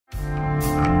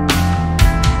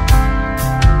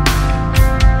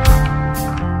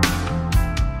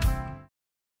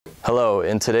So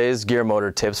in today's gear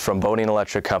motor tips from Bodine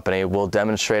Electric Company, we'll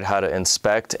demonstrate how to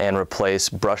inspect and replace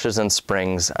brushes and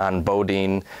springs on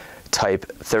Bodine type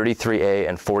 33A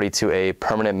and 42A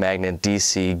permanent magnet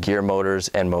DC gear motors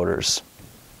and motors.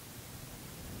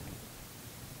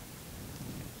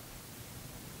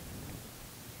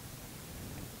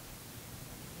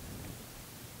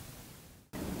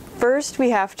 First, we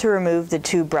have to remove the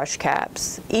two brush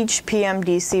caps. Each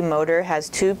PMDC motor has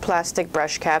two plastic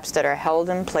brush caps that are held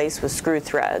in place with screw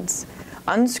threads.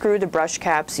 Unscrew the brush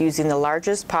caps using the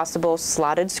largest possible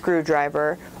slotted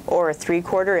screwdriver or a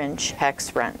 3/4 inch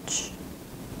hex wrench.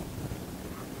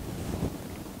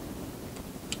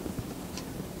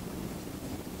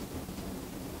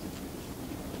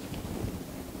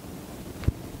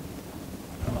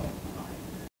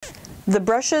 The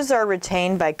brushes are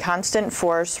retained by constant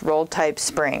force roll-type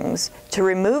springs. To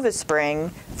remove a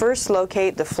spring, first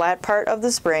locate the flat part of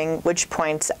the spring which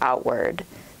points outward.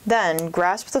 Then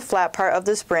grasp the flat part of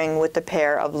the spring with a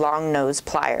pair of long nose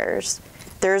pliers.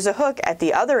 There is a hook at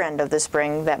the other end of the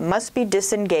spring that must be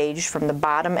disengaged from the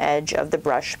bottom edge of the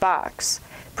brush box.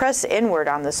 Press inward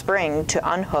on the spring to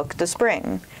unhook the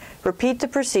spring. Repeat the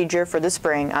procedure for the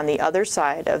spring on the other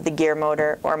side of the gear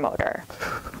motor or motor.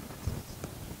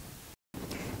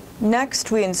 Next,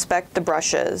 we inspect the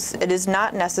brushes. It is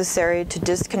not necessary to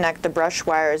disconnect the brush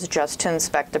wires just to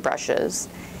inspect the brushes.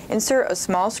 Insert a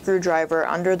small screwdriver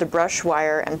under the brush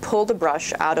wire and pull the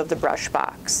brush out of the brush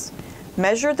box.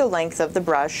 Measure the length of the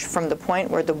brush from the point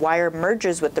where the wire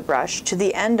merges with the brush to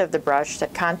the end of the brush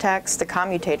that contacts the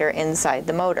commutator inside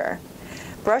the motor.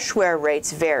 Brush wear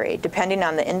rates vary depending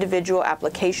on the individual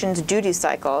application's duty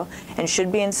cycle and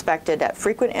should be inspected at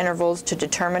frequent intervals to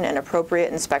determine an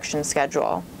appropriate inspection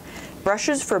schedule.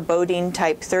 Brushes for Bodine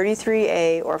type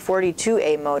 33A or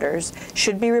 42A motors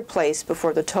should be replaced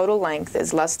before the total length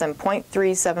is less than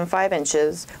 0.375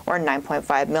 inches or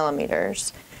 9.5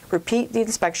 millimeters. Repeat the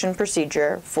inspection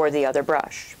procedure for the other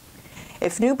brush.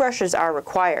 If new brushes are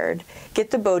required, get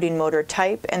the Bodine motor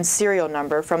type and serial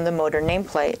number from the motor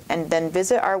nameplate and then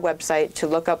visit our website to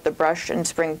look up the brush and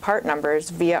spring part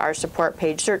numbers via our support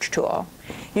page search tool.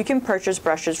 You can purchase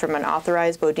brushes from an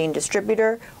authorized Bodine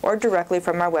distributor or directly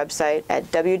from our website at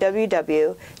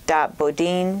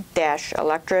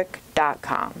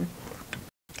www.bodine-electric.com.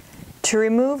 To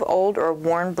remove old or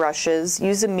worn brushes,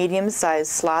 use a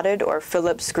medium-sized slotted or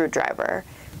Phillips screwdriver.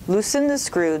 Loosen the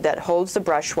screw that holds the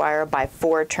brush wire by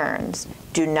 4 turns.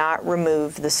 Do not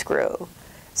remove the screw.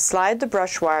 Slide the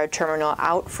brush wire terminal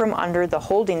out from under the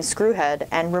holding screw head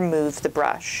and remove the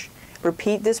brush.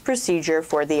 Repeat this procedure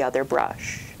for the other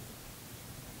brush.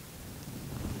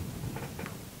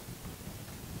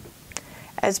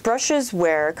 As brushes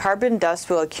wear, carbon dust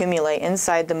will accumulate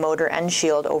inside the motor end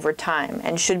shield over time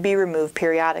and should be removed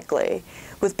periodically.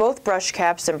 With both brush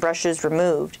caps and brushes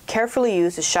removed, carefully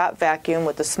use a shop vacuum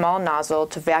with a small nozzle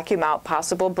to vacuum out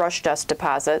possible brush dust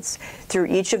deposits through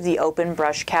each of the open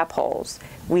brush cap holes.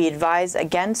 We advise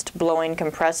against blowing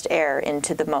compressed air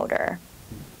into the motor.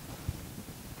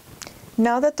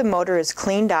 Now that the motor is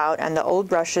cleaned out and the old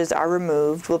brushes are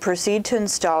removed, we'll proceed to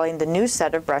installing the new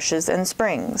set of brushes and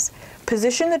springs.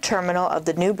 Position the terminal of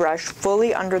the new brush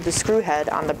fully under the screw head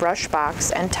on the brush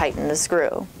box and tighten the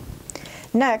screw.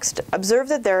 Next, observe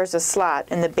that there is a slot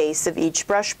in the base of each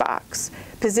brush box.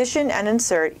 Position and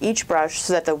insert each brush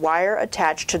so that the wire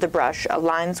attached to the brush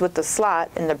aligns with the slot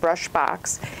in the brush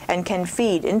box and can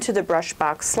feed into the brush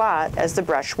box slot as the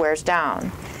brush wears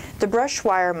down. The brush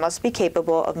wire must be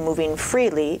capable of moving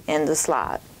freely in the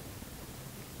slot.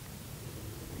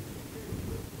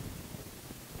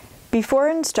 Before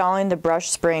installing the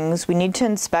brush springs, we need to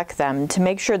inspect them to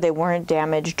make sure they weren't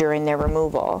damaged during their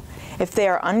removal. If they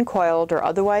are uncoiled or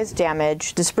otherwise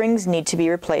damaged, the springs need to be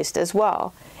replaced as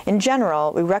well. In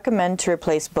general, we recommend to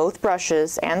replace both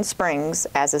brushes and springs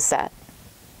as a set.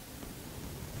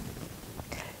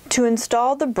 To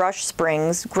install the brush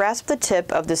springs, grasp the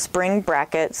tip of the spring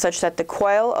bracket such that the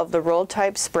coil of the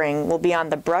roll-type spring will be on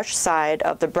the brush side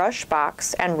of the brush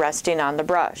box and resting on the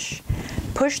brush.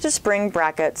 Push the spring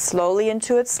bracket slowly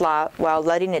into its slot while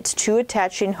letting its 2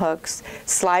 attaching hooks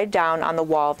slide down on the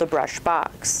wall of the brush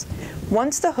box.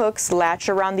 Once the hooks latch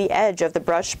around the edge of the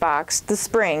brush box, the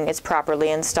spring is properly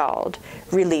installed.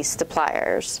 Release the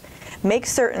pliers. Make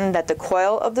certain that the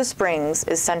coil of the springs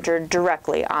is centered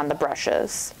directly on the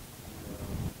brushes.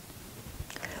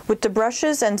 With the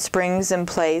brushes and springs in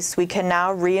place, we can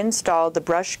now reinstall the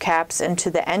brush caps into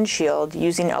the end shield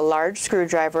using a large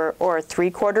screwdriver or a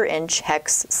 3/4 inch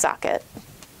hex socket.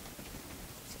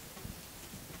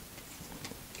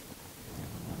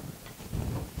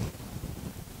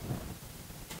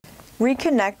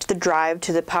 Reconnect the drive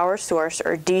to the power source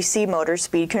or DC motor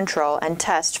speed control and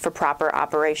test for proper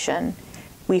operation.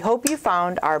 We hope you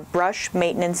found our brush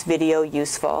maintenance video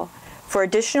useful. For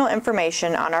additional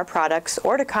information on our products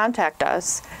or to contact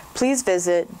us, please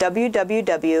visit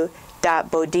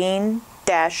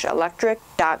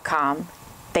www.bodine-electric.com.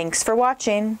 Thanks for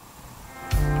watching.